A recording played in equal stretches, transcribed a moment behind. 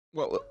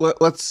Well,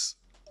 let's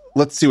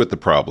see what the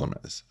problem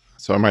is.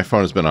 So my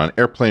phone has been on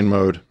airplane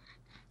mode.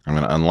 I'm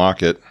going to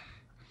unlock it.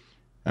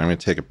 And I'm going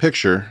to take a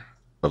picture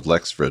of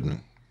Lex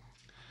Fridman.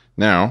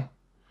 Now,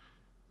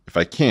 if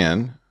I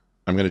can,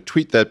 I'm going to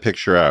tweet that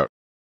picture out.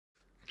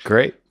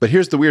 Great. But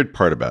here's the weird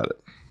part about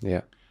it.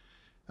 Yeah.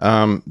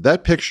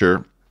 That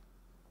picture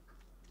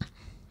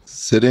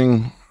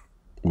sitting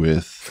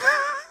with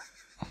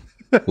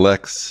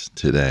Lex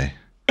today.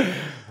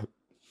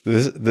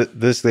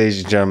 This,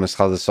 ladies and gentlemen, is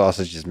how the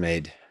sausage is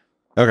made.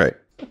 Okay.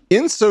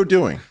 In so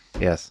doing,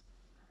 Yes.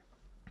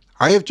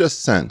 I have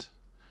just sent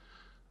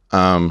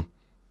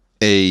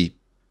a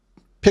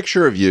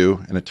picture of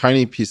you and a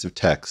tiny piece of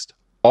text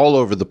all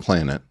over the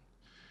planet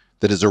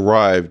that has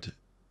arrived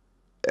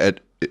at,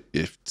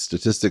 if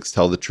statistics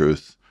tell the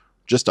truth,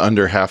 just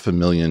under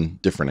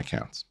 500,000 different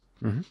accounts.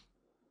 Mm-hmm.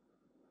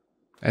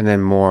 And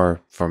then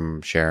more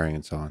from sharing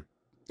and so on.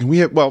 And we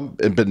have, well,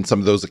 but some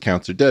of those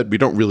accounts are dead. We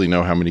don't really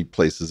know how many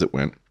places it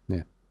went.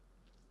 Yeah.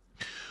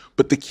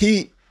 But the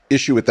key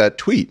issue with that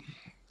tweet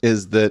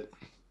is that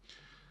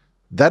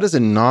is a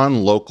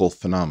non-local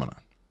phenomenon.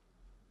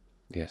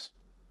 Yes.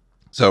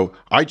 So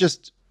I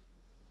just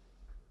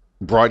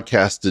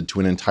broadcasted to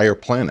an entire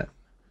planet.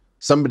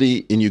 Somebody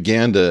in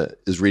Uganda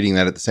is reading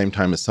that at the same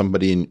time as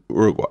somebody in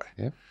Uruguay.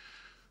 Yeah.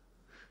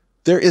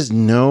 There is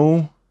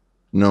no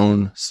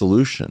known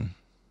solution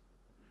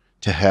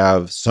to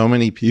have so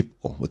many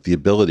people with the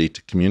ability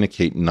to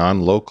communicate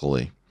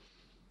non-locally,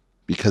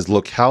 because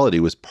locality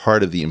was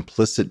part of the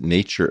implicit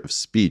nature of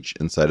speech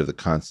inside of the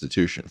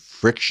Constitution.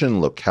 Friction,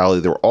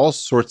 locality, there were all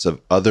sorts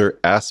of other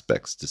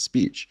aspects to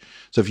speech.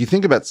 So if you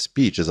think about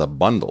speech as a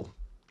bundle,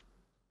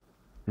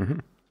 Mm-hmm.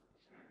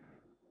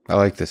 I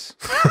like this.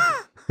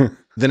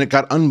 then it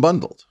got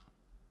unbundled.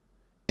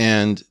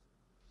 And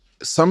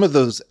some of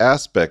those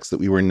aspects that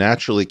we were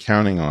naturally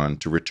counting on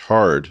to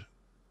retard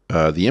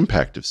the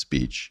impact of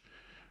speech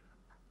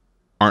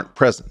aren't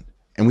present.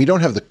 And we don't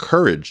have the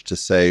courage to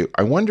say,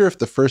 I wonder if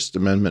the First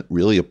Amendment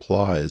really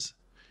applies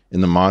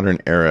in the modern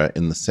era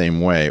in the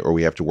same way, or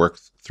we have to work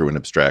through an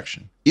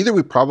abstraction. Either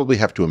we probably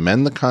have to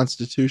amend the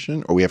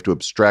Constitution or we have to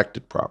abstract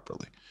it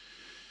properly.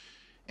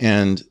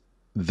 And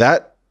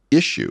that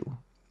issue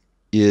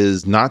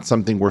is not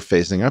something we're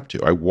facing up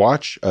to. I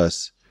watch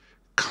us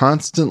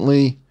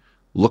constantly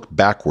look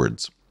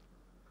backwards.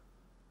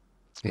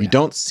 Yeah. We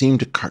don't seem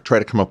to try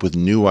to come up with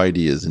new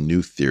ideas and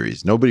new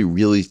theories. Nobody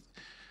really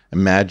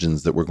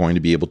imagines that we're going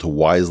to be able to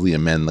wisely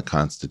amend the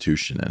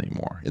Constitution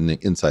anymore in the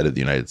inside of the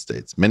United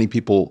States. Many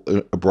people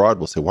abroad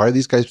will say, why are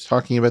these guys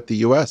talking about the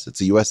U.S.?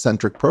 It's a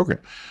U.S.-centric program.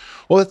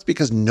 Well, that's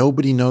because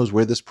nobody knows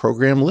where this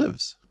program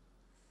lives.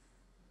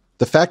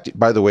 The fact,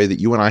 by the way,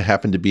 that you and I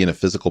happen to be in a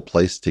physical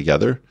place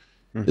together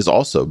is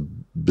also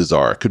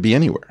bizarre. It could be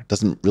anywhere. It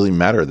doesn't really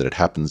matter that it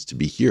happens to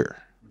be here.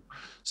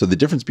 So the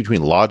difference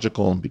between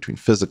logical, between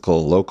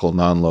physical, local,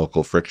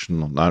 non-local,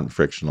 frictional,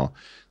 non-frictional,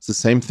 it's the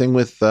same thing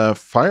with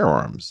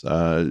firearms.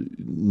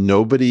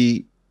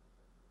 Nobody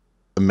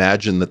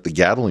imagined that the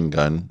Gatling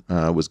gun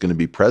was going to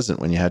be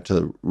present when you had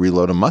to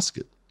reload a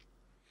musket.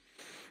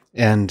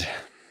 And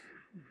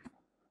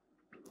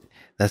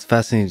that's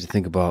fascinating to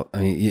think about. I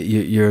mean,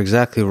 you're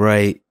exactly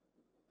right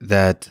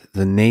that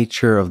the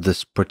nature of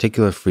this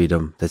particular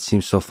freedom that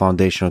seems so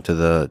foundational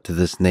to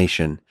this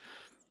nation,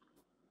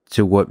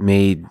 to what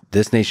made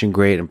this nation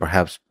great, and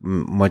perhaps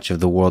much of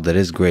the world that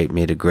is great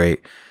made it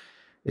great,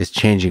 is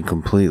changing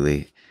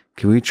completely.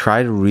 Can we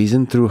try to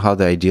reason through how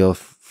the ideal of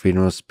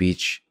freedom of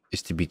speech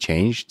is to be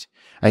changed?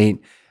 I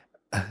mean,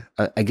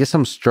 I guess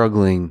I'm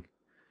struggling.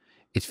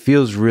 It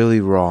feels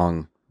really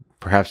wrong,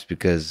 perhaps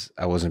because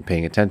I wasn't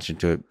paying attention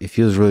to it. It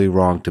feels really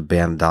wrong to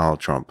ban Donald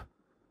Trump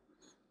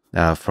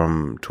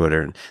from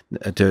Twitter,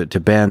 to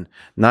ban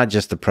not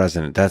just the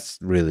president. That's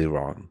really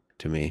wrong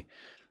to me,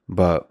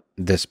 but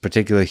this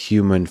particular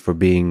human for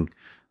being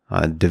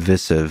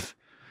divisive.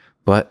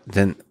 But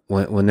then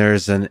when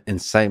there's an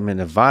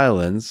incitement of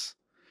violence,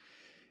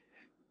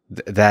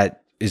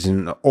 that is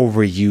an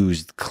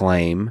overused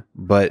claim,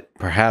 but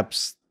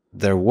perhaps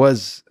there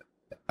was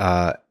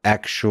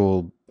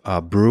actual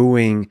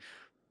brewing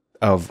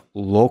of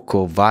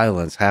local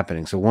violence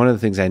happening. So one of the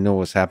things I know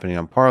was happening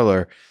on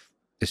Parler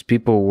is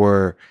people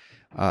were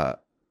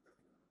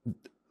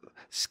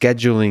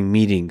scheduling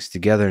meetings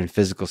together in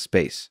physical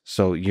space.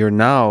 So you're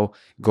now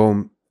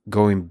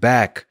going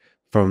back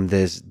from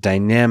this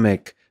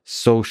dynamic,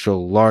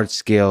 social,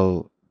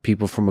 large-scale,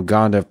 people from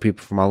Uganda,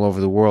 people from all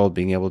over the world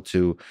being able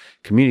to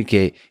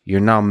communicate. You're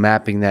now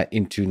mapping that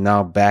into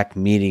now back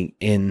meeting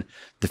in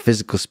the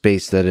physical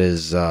space that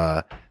is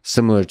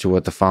similar to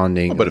what the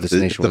founding of this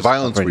nation was. But if the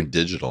violence were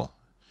digital,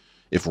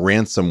 if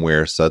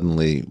ransomware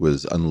suddenly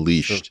was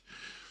unleashed,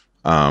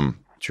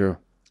 True.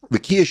 The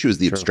key issue is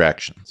the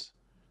abstractions.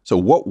 So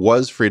what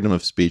was freedom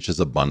of speech as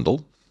a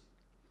bundle?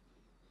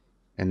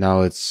 And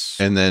now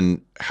it's... And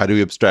then how do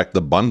we abstract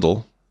the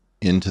bundle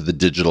into the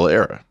digital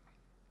era?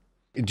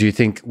 Do you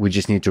think we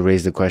just need to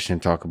raise the question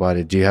and talk about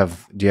it? Do you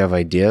have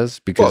ideas?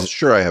 Because well,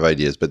 sure, I have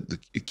ideas, but the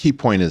key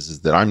point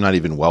is that I'm not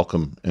even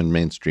welcome in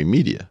mainstream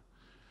media.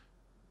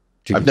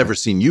 I've never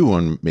seen you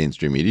on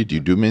mainstream media. Do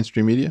you do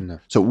mainstream media? No.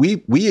 So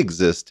we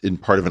exist in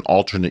part of an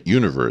alternate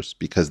universe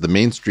because the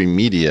mainstream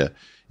media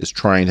is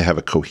trying to have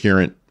a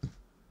coherent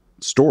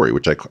story,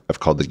 which I've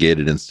called the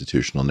gated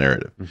institutional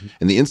narrative. Mm-hmm.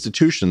 And the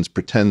institutions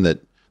pretend that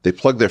they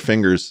plug their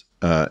fingers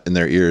in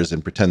their ears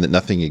and pretend that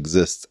nothing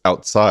exists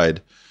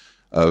outside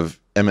of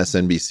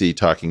MSNBC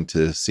talking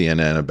to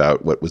CNN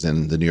about what was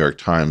in the New York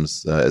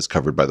Times as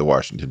covered by the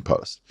Washington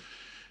Post.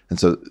 And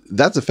so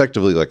that's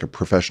effectively like a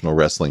professional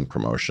wrestling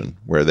promotion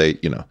where they,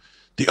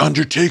 The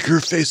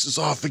Undertaker faces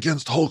off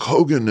against Hulk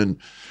Hogan and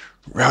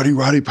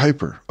Roddy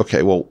Piper.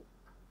 Okay, well,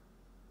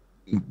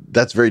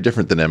 that's very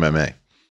different than MMA.